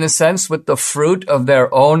living, in a sense, with the fruit of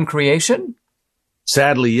their own creation?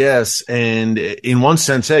 Sadly, yes. And in one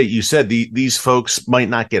sense, hey, you said these folks might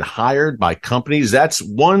not get hired by companies. That's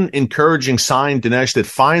one encouraging sign, Dinesh, that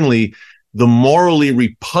finally the morally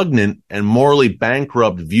repugnant and morally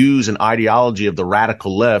bankrupt views and ideology of the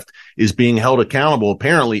radical left is being held accountable,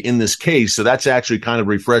 apparently, in this case. So that's actually kind of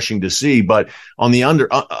refreshing to see. But on the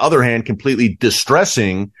other hand, completely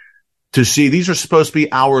distressing to see these are supposed to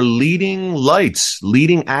be our leading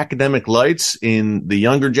academic lights in the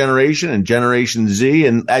younger generation and Generation Z.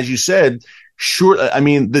 And as you said,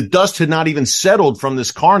 the dust had not even settled from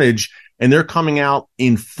this carnage, and they're coming out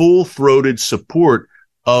in full-throated support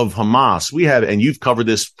of Hamas. And you've covered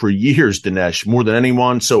this for years, Dinesh, more than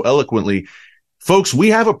anyone so eloquently. Folks, we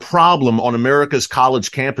have a problem on America's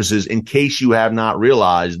college campuses, in case you have not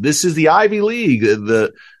realized. This is the Ivy League,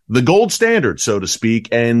 the gold standard, so to speak,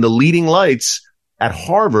 and the leading lights at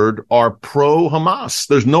Harvard are pro-Hamas.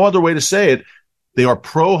 There's no other way to say it. They are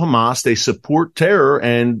pro-Hamas. They support terror,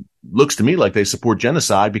 and looks to me like they support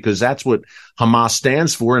genocide, because that's what Hamas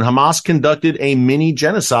stands for. And Hamas conducted a mini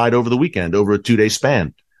genocide over the weekend, over a 2-day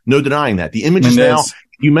span. No denying that. The images now,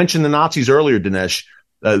 you mentioned the Nazis earlier, Dinesh,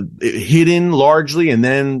 hidden largely, and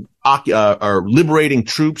then our liberating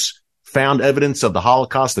troops found evidence of the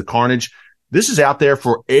Holocaust, the carnage. This is out there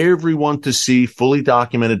for everyone to see, fully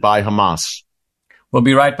documented by Hamas. We'll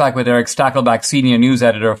be right back with Eric Stakelbeck, senior news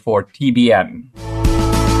editor for TBN.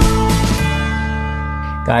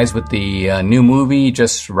 Guys, with the new movie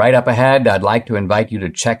just right up ahead, I'd like to invite you to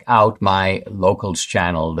check out my Locals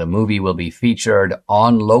channel. The movie will be featured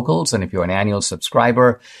on Locals, and if you're an annual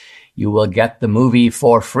subscriber, you will get the movie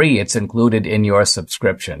for free. It's included in your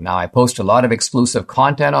subscription. Now, I post a lot of exclusive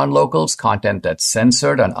content on Locals, content that's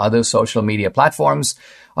censored on other social media platforms.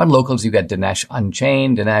 On Locals, you get Dinesh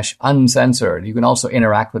Unchained, Dinesh Uncensored. You can also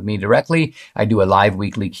interact with me directly. I do a live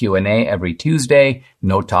weekly Q&A every Tuesday.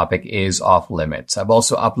 No topic is off limits. I've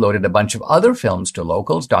also uploaded a bunch of other films to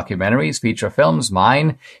Locals, documentaries, feature films,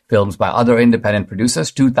 mine, films by other independent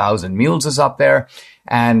producers. 2,000 Mules is up there.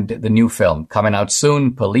 And the new film coming out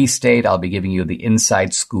soon, Police State. I'll be giving you the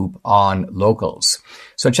inside scoop on Locals.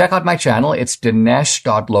 So check out my channel. It's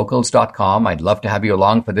dinesh.locals.com. I'd love to have you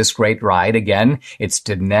along for this great ride. Again, it's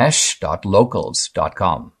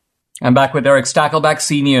dinesh.locals.com. I'm back with Eric Stakelbeck,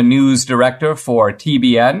 Senior News Director for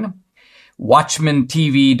TBN,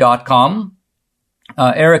 WatchmanTV.com.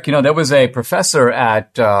 Eric, there was a professor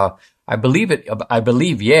at, I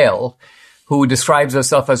believe Yale, who describes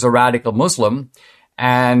herself as a radical Muslim.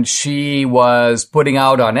 And she was putting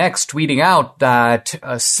out on X, tweeting out that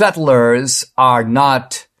settlers are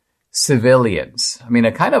not civilians. I mean,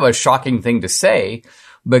 a kind of a shocking thing to say,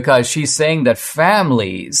 because she's saying that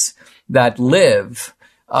families that live,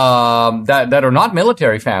 that are not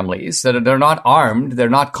military families, that they're not armed, they're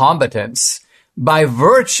not combatants, by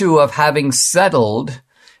virtue of having settled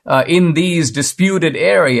in these disputed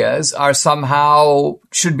areas, are somehow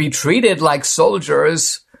should be treated like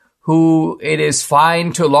soldiers who it is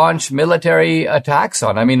fine to launch military attacks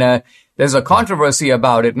on. I mean, there's a controversy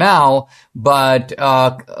about it now, but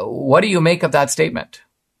what do you make of that statement?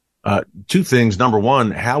 Two things. Number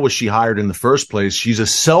one, how was she hired in the first place? She's a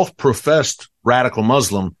self-professed radical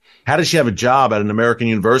Muslim. How does she have a job at an American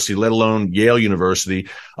university, let alone Yale University?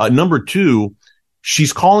 Number two,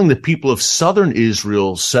 she's calling the people of southern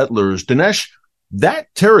Israel settlers. Dinesh,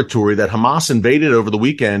 that territory that Hamas invaded over the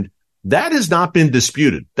weekend, that has not been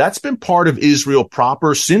disputed. That's been part of Israel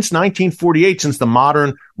proper since 1948, since the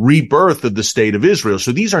modern rebirth of the state of Israel.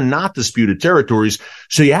 So these are not disputed territories.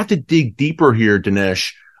 So you have to dig deeper here,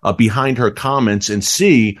 Dinesh, behind her comments, and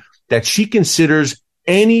see that she considers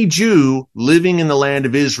any Jew living in the land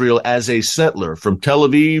of Israel as a settler from Tel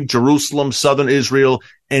Aviv, Jerusalem, southern Israel,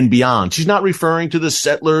 and beyond. She's not referring to the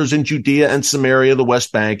settlers in Judea and Samaria, the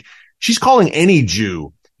West Bank. She's calling any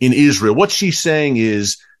Jew in Israel. What she's saying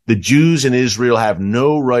is the Jews in Israel have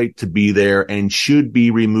no right to be there and should be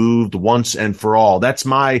removed once and for all. That's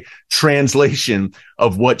my translation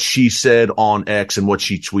of what she said on X and what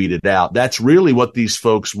she tweeted out. That's really what these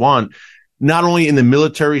folks want, not only in the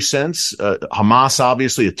military sense, Hamas,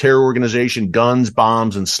 obviously a terror organization, guns,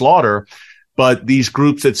 bombs, and slaughter, but these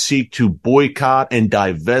groups that seek to boycott and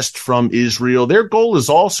divest from Israel. Their goal is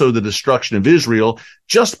also the destruction of Israel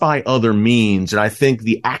just by other means. And I think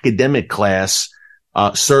the academic class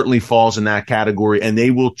certainly falls in that category, and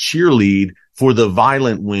they will cheerlead for the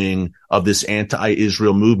violent wing of this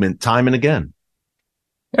anti-Israel movement time and again.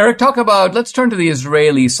 Eric, let's turn to the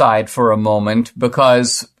Israeli side for a moment,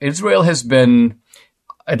 because Israel has been,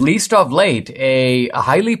 at least of late, a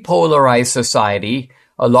highly polarized society.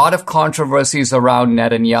 A lot of controversies around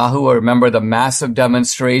Netanyahu. I remember the massive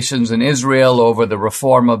demonstrations in Israel over the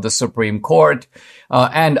reform of the Supreme Court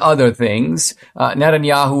and other things.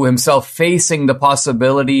 Netanyahu himself facing the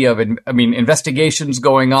possibility of, investigations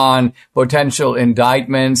going on, potential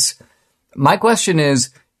indictments. My question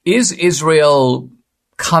is Israel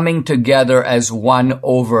coming together as one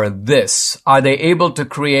over this? Are they able to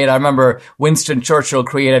create, I remember Winston Churchill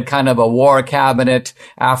created kind of a war cabinet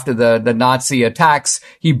after the Nazi attacks.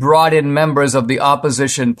 He brought in members of the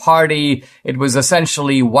opposition party. It was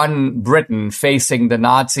essentially one Britain facing the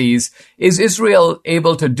Nazis. Is Israel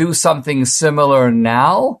able to do something similar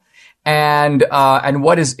now? And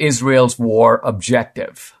what is Israel's war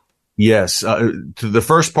objective? Yes. To the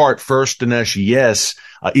first part first, Dinesh, yes.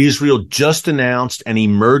 Israel just announced an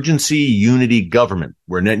emergency unity government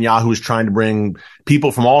where Netanyahu is trying to bring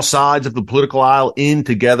people from all sides of the political aisle in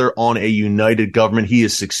together on a united government. He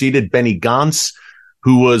has succeeded. Benny Gantz,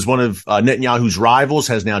 who was one of Netanyahu's rivals,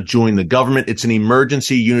 has now joined the government. It's an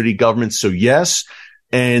emergency unity government. So yes.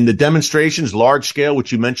 And the demonstrations, large scale,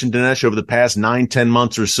 which you mentioned, Dinesh, over the past 9-10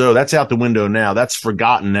 months or so, that's out the window now. That's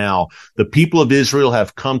forgotten now. The people of Israel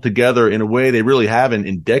have come together in a way they really haven't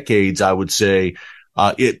in decades, I would say.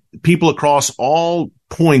 People across all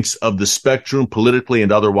points of the spectrum, politically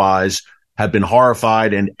and otherwise, have been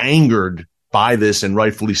horrified and angered by this, and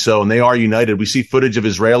rightfully so. And they are united. We see footage of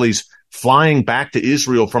Israelis flying back to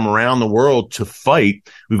Israel from around the world to fight.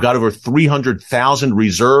 We've got over 300,000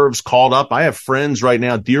 reserves called up. I have friends right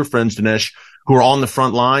now, dear friends, Dinesh, who are on the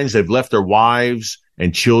front lines. They've left their wives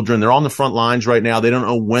and children. They're on the front lines right now. They don't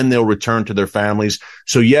know when they'll return to their families.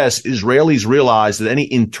 So yes, Israelis realize that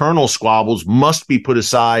any internal squabbles must be put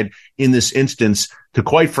aside in this instance to,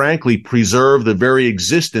 quite frankly, preserve the very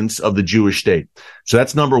existence of the Jewish state. So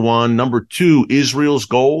that's number one. Number two, Israel's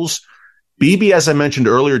goals. Bibi, as I mentioned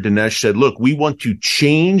earlier, Dinesh, said, look, we want to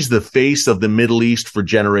change the face of the Middle East for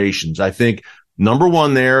generations. I think number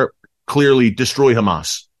one there, clearly destroy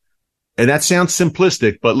Hamas. And that sounds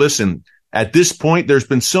simplistic, but listen, at this point, there's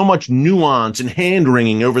been so much nuance and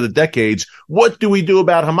hand-wringing over the decades. What do we do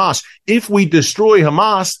about Hamas? If we destroy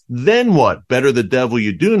Hamas, then what? Better the devil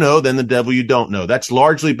you do know than the devil you don't know. That's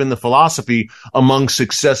largely been the philosophy among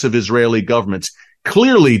successive Israeli governments.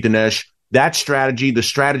 Clearly, Dinesh, that strategy, the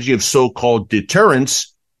strategy of so-called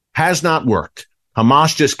deterrence, has not worked.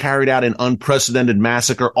 Hamas just carried out an unprecedented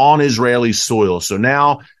massacre on Israeli soil. So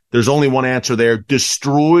now there's only one answer there.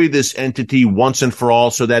 Destroy this entity once and for all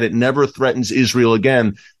so that it never threatens Israel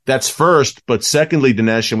again. That's first. But secondly,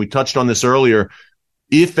 Dinesh, and we touched on this earlier,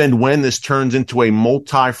 if and when this turns into a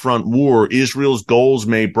multi-front war, Israel's goals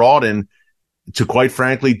may broaden to, quite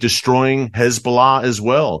frankly, destroying Hezbollah as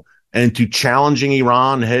well and to challenging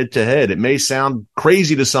Iran head to head. It may sound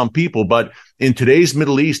crazy to some people, but in today's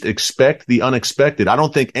Middle East, expect the unexpected. I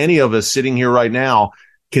don't think any of us sitting here right now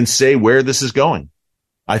can say where this is going.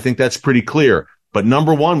 I think that's pretty clear. But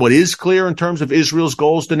number one, what is clear in terms of Israel's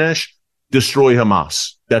goals, Dinesh, destroy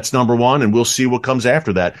Hamas. That's number one, and we'll see what comes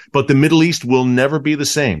after that. But the Middle East will never be the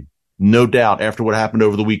same, no doubt, after what happened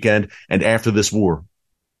over the weekend and after this war.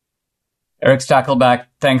 Eric Stakelback,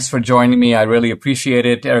 thanks for joining me. I really appreciate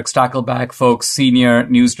it. Eric Stakelback, folks, Senior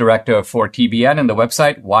News Director for TBN and the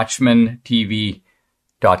website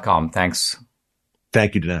watchmantv.com. Thanks.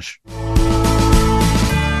 Thank you, Dinesh.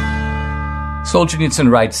 Solzhenitsyn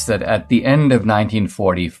writes that at the end of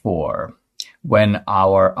 1944, when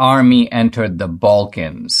our army entered the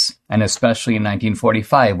Balkans, and especially in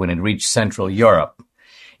 1945 when it reached Central Europe,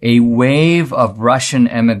 a wave of Russian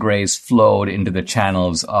emigres flowed into the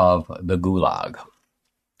channels of the Gulag.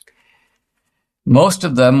 Most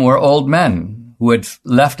of them were old men who had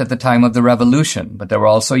left at the time of the revolution, but there were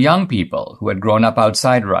also young people who had grown up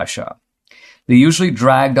outside Russia. They usually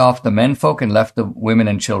dragged off the menfolk and left the women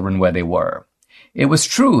and children where they were. It was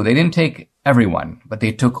true, they didn't take everyone, but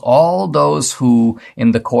they took all those who,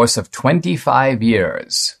 in the course of 25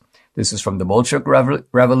 years, this is from the Bolshevik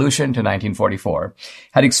Revolution to 1944,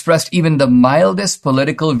 had expressed even the mildest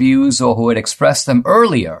political views or who had expressed them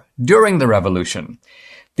earlier during the revolution.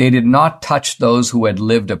 They did not touch those who had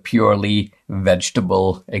lived a purely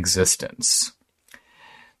vegetable existence.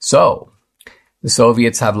 So, the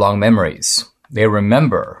Soviets have long memories. They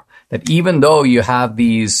remember that even though you have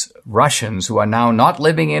these Russians who are now not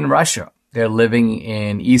living in Russia, they're living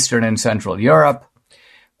in Eastern and Central Europe,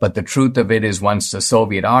 but the truth of it is once the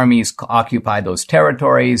Soviet armies occupy those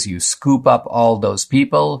territories, you scoop up all those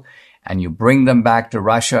people and you bring them back to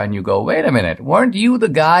Russia and you go, wait a minute, weren't you the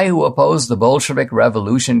guy who opposed the Bolshevik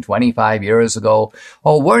Revolution 25 years ago?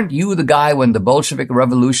 Or weren't you the guy when the Bolshevik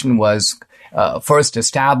Revolution was first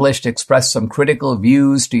established, expressed some critical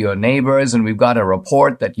views to your neighbors, and we've got a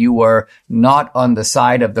report that you were not on the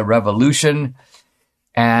side of the revolution?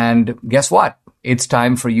 And guess what? It's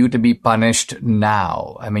time for you to be punished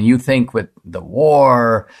now. I mean, you think with the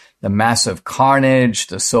war, the massive carnage,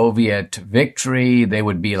 the Soviet victory, they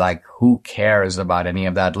would be like, who cares about any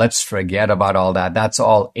of that? Let's forget about all that. That's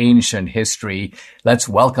all ancient history. Let's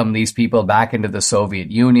welcome these people back into the Soviet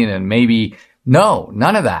Union and maybe, no,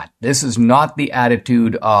 none of that. This is not the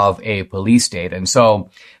attitude of a police state. And so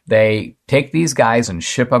they take these guys and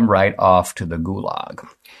ship them right off to the Gulag.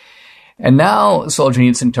 And now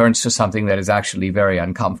Solzhenitsyn turns to something that is actually very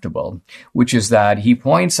uncomfortable, which is that he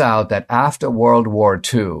points out that after World War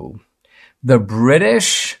II, the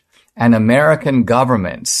British and American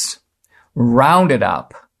governments rounded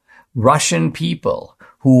up Russian people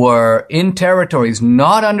who were in territories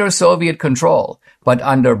not under Soviet control, but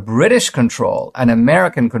under British control and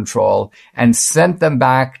American control, and sent them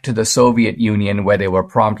back to the Soviet Union where they were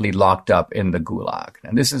promptly locked up in the Gulag.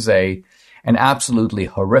 And this is an absolutely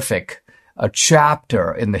horrific a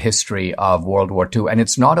chapter in the history of World War II. And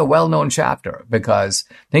it's not a well-known chapter because,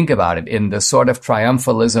 think about it, in the sort of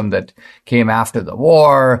triumphalism that came after the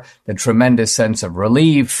war, the tremendous sense of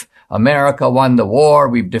relief, America won the war,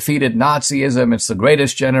 we've defeated Nazism, it's the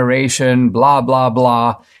greatest generation, blah, blah,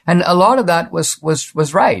 blah. And a lot of that was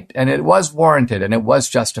right, and it was warranted, and it was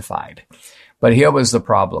justified. But here was the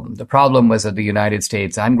problem. The problem was that the United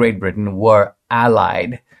States and Great Britain were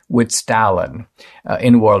allied with Stalin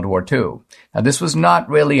in World War II. Now, this was not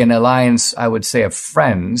really an alliance, I would say, of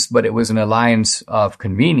friends, but it was an alliance of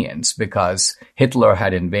convenience because Hitler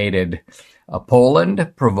had invaded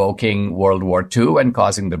Poland, provoking World War II and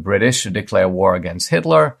causing the British to declare war against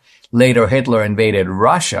Hitler. Later, Hitler invaded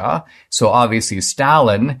Russia, so obviously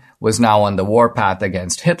Stalin was now on the warpath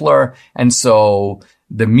against Hitler, and so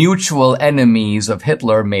the mutual enemies of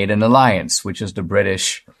Hitler made an alliance, which is the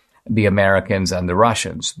British, the Americans, and the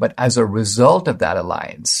Russians. But as a result of that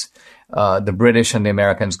alliance, the British and the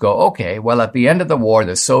Americans go, okay, well, at the end of the war,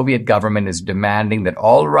 the Soviet government is demanding that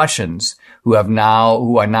all Russians who are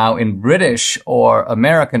now in British or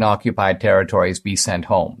American occupied territories be sent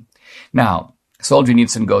home. Now,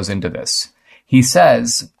 Solzhenitsyn goes into this. He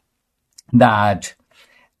says that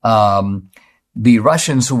the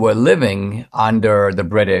Russians who were living under the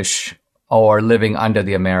British or living under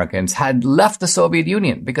the Americans had left the Soviet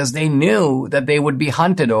Union because they knew that they would be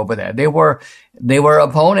hunted over there. They were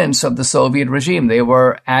opponents of the Soviet regime. They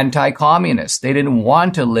were anti-communist. They didn't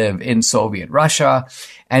want to live in Soviet Russia.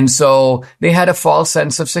 And so they had a false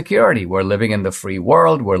sense of security. We're living in the free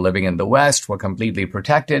world. We're living in the West. We're completely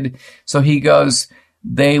protected. So he goes,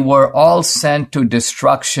 they were all sent to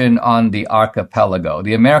destruction on the archipelago.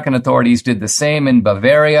 The American authorities did the same in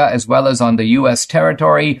Bavaria as well as on the U.S.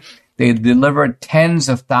 territory. They delivered tens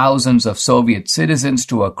of thousands of Soviet citizens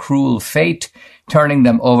to a cruel fate, turning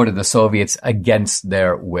them over to the Soviets against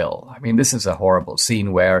their will. I mean, this is a horrible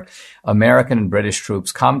scene where American and British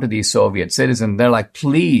troops come to these Soviet citizens. They're like,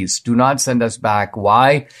 please do not send us back.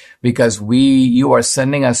 Why? Because you are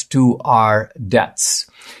sending us to our deaths.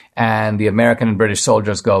 And the American and British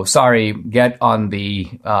soldiers go, sorry, get on the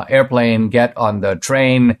airplane, get on the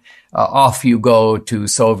train, off you go to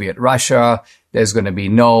Soviet Russia. There's going to be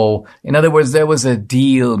in other words, there was a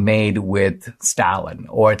deal made with Stalin,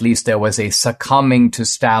 or at least there was a succumbing to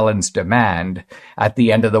Stalin's demand at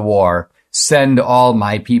the end of the war. Send all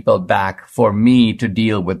my people back for me to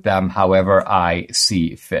deal with them however I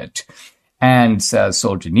see fit. And says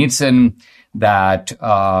Solzhenitsyn that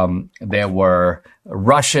there were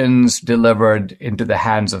Russians delivered into the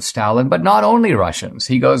hands of Stalin, but not only Russians.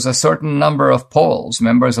 He goes, a certain number of Poles,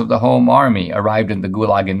 members of the Home Army, arrived in the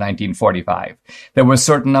Gulag in 1945. There were a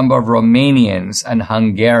certain number of Romanians and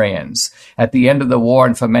Hungarians. At the end of the war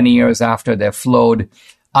and for many years after, there flowed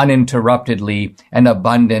uninterruptedly an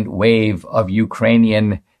abundant wave of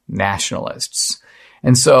Ukrainian nationalists.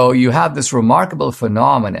 And so you have this remarkable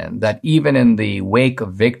phenomenon that even in the wake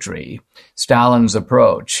of victory, Stalin's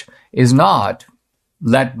approach is not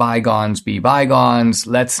let bygones be bygones.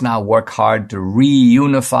 Let's now work hard to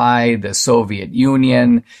reunify the Soviet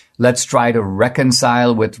Union. Let's try to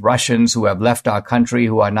reconcile with Russians who have left our country,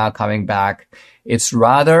 who are now coming back. It's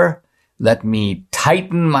rather, let me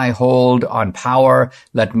tighten my hold on power.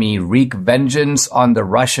 Let me wreak vengeance on the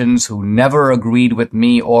Russians who never agreed with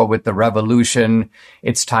me or with the revolution.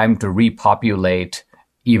 It's time to repopulate,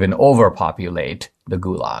 even overpopulate, the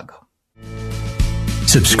Gulag.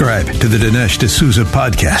 Subscribe to the Dinesh D'Souza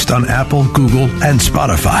podcast on Apple, Google, and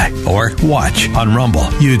Spotify, or watch on Rumble,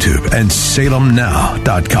 YouTube, and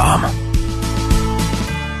SalemNow.com.